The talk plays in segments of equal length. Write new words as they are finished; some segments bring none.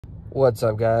What's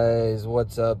up, guys?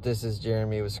 What's up? This is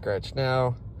Jeremy with Scratch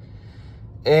Now,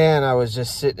 and I was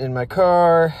just sitting in my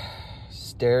car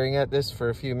staring at this for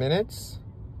a few minutes.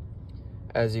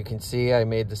 As you can see, I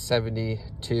made the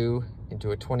 72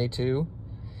 into a 22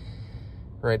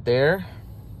 right there,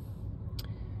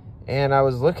 and I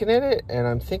was looking at it and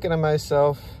I'm thinking to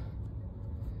myself,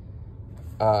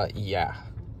 yeah.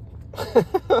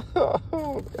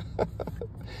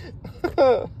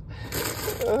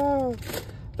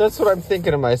 That's what I'm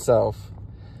thinking to myself.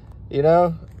 You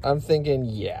know, I'm thinking,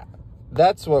 yeah,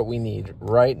 that's what we need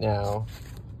right now.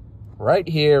 Right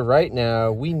here, right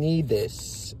now. We need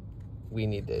this. We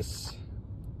need this.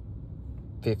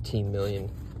 15 million.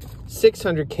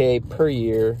 600K per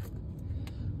year.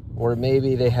 Or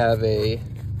maybe they have I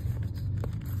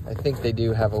think they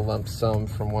do have a lump sum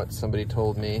from what somebody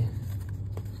told me.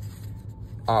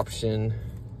 Option.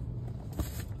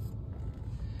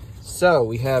 So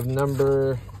we have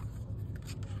number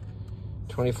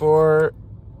 24,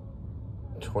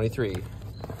 23.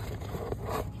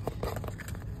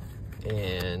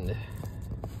 And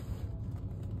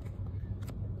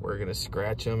we're gonna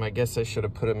scratch them. I guess I should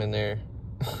have put them in there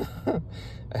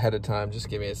ahead of time. Just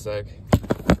give me a sec.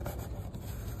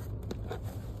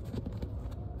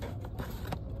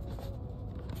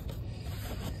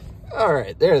 All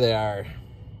right, there they are.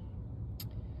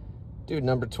 Do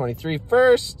number 23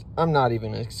 first. I'm not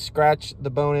even gonna scratch the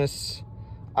bonus.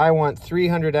 I want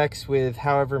 300x with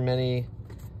however many,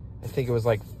 I think it was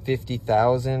like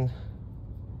 50,000.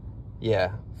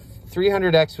 Yeah,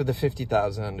 300x with the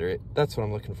 50,000 under it. That's what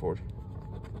I'm looking for.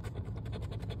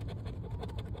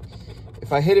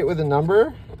 If I hit it with a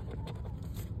number,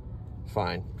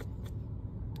 fine.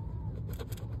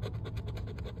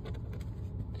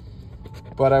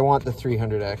 But I want the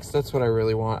 300x. That's what I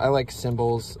really want. I like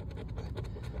symbols.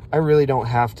 I really don't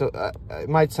have to. It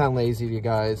might sound lazy to you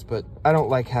guys, but I don't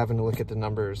like having to look at the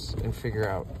numbers and figure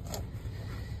out,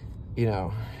 you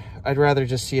know, I'd rather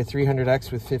just see a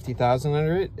 300x with 50,000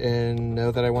 under it and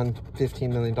know that I won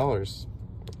 $15 million.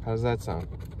 How does that sound?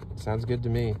 Sounds good to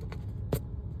me.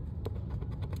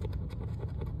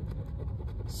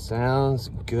 Sounds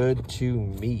good to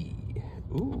me.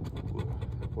 Ooh,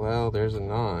 well, there's a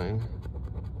 9.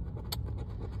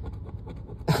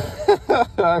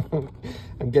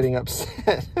 I'm getting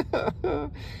upset.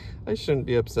 I shouldn't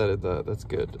be upset at that. That's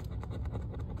good.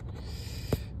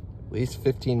 At least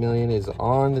 15 million is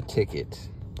on the ticket.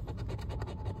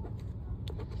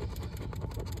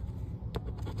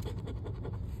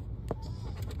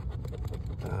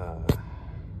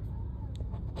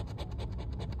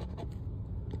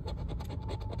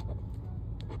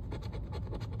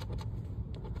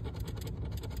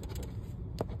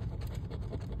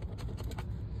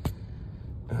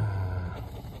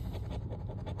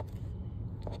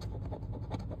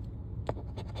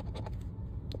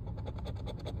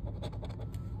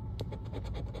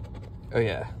 Oh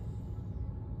yeah.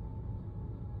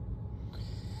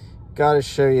 Gotta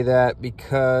show you that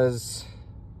because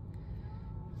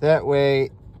that way,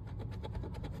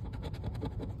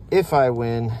 if I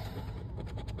win,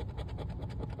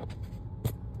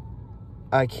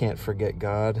 I can't forget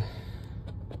God.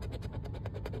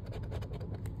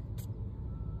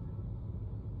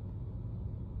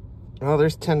 Well,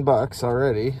 there's 10 bucks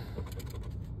already,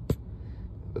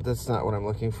 but that's not what I'm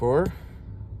looking for.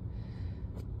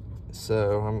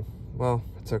 So well,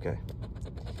 it's okay.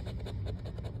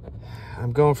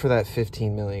 I'm going for that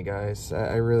 15 million, guys.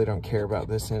 I really don't care about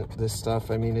this stuff.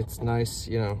 I mean, it's nice,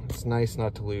 you know, it's nice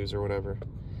not to lose or whatever.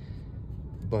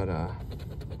 But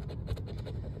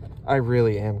I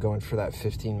really am going for that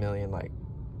 15 million, like,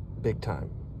 big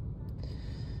time.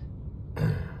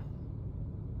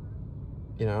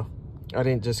 You know, I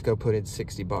didn't just go put in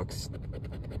 60 bucks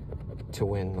to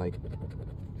win like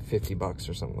 50 bucks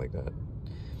or something like that.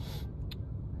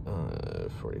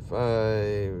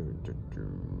 45.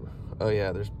 Oh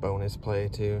yeah, there's bonus play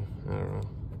too. I don't know.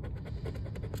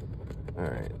 All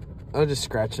right, I'll just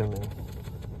scratch them and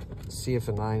see if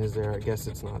a 9 is there. I guess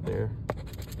it's not there.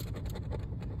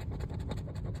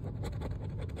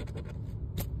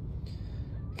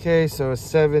 Okay, so a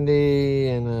 70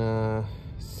 and a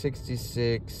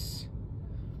 66.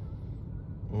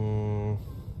 And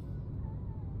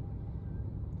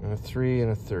a 3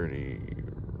 and a 30.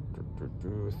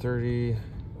 30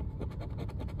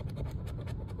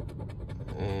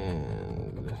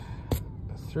 and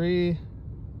a 3.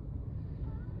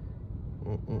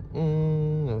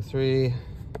 No 3.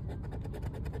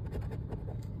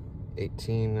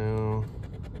 18 no.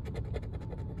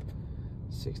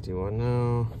 61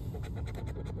 no.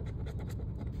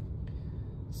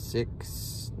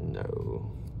 6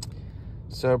 no.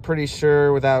 So pretty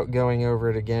sure without going over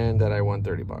it again that I won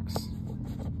 30 bucks.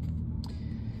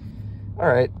 All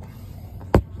right.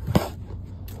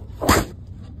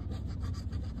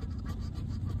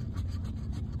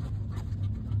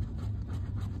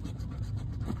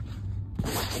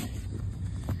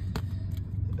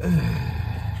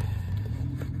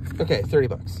 Okay, 30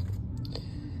 bucks.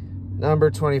 Number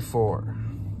 24.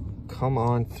 Come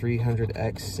on,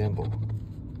 300X symbol.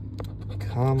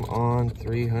 Come on,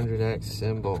 300X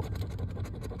symbol.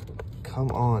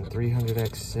 Come on,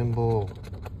 300X symbol.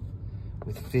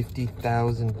 With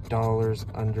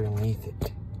 $50,000 underneath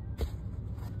it.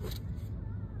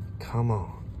 Come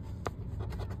on.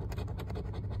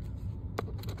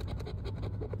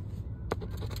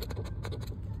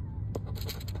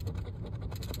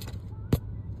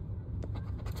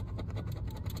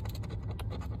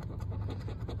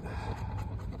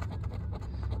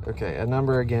 Okay, a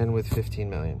number again with 15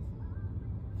 million.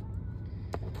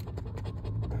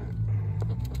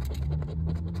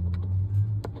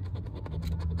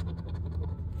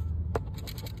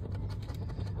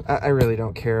 I really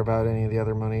don't care about any of the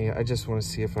other money. I just want to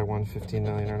see if I won 15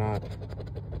 million or not.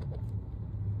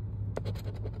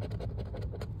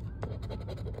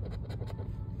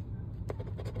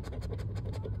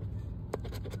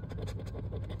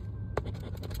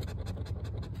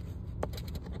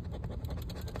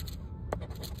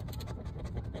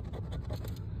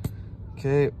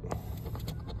 Okay.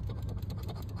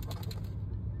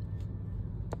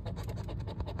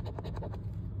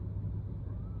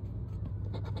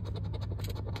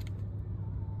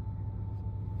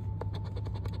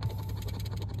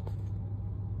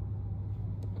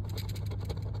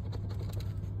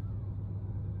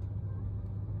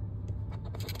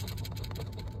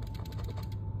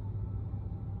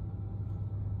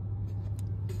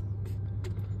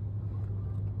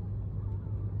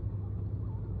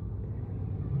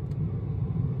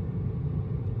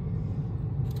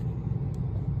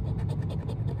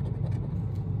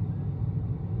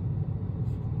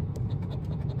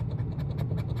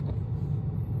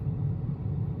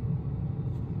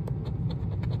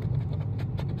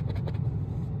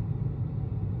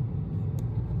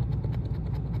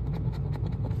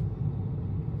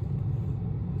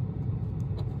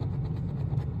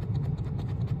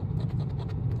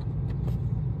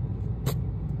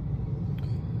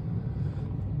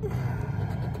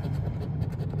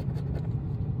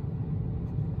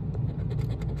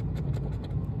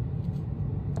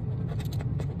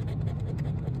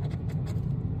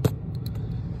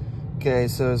 Okay,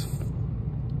 so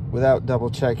without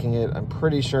double checking it, I'm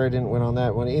pretty sure I didn't win on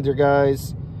that one either,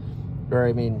 guys. Or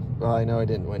I mean, well, I know I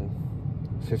didn't win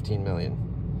 15 million.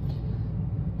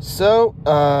 So,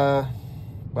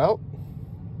 well,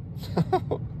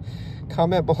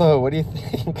 comment below. What do you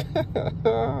think?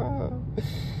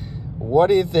 What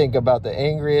do you think about the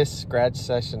angriest scratch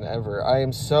session ever? I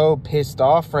am so pissed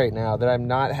off right now that I'm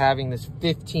not having this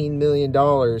 $15 million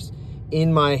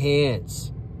in my hands.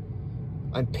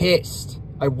 I'm pissed.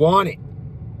 I want it.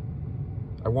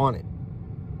 I want it.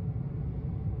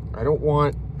 I don't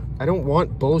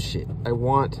want bullshit. I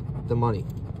want the money.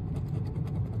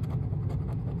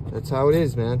 That's how it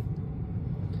is, man.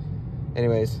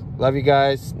 Anyways, love you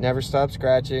guys. Never stop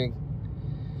scratching.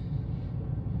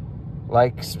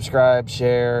 Like, subscribe,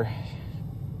 share.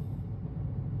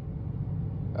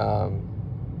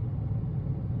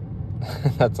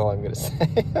 That's all I'm gonna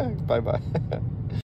say. Bye-bye.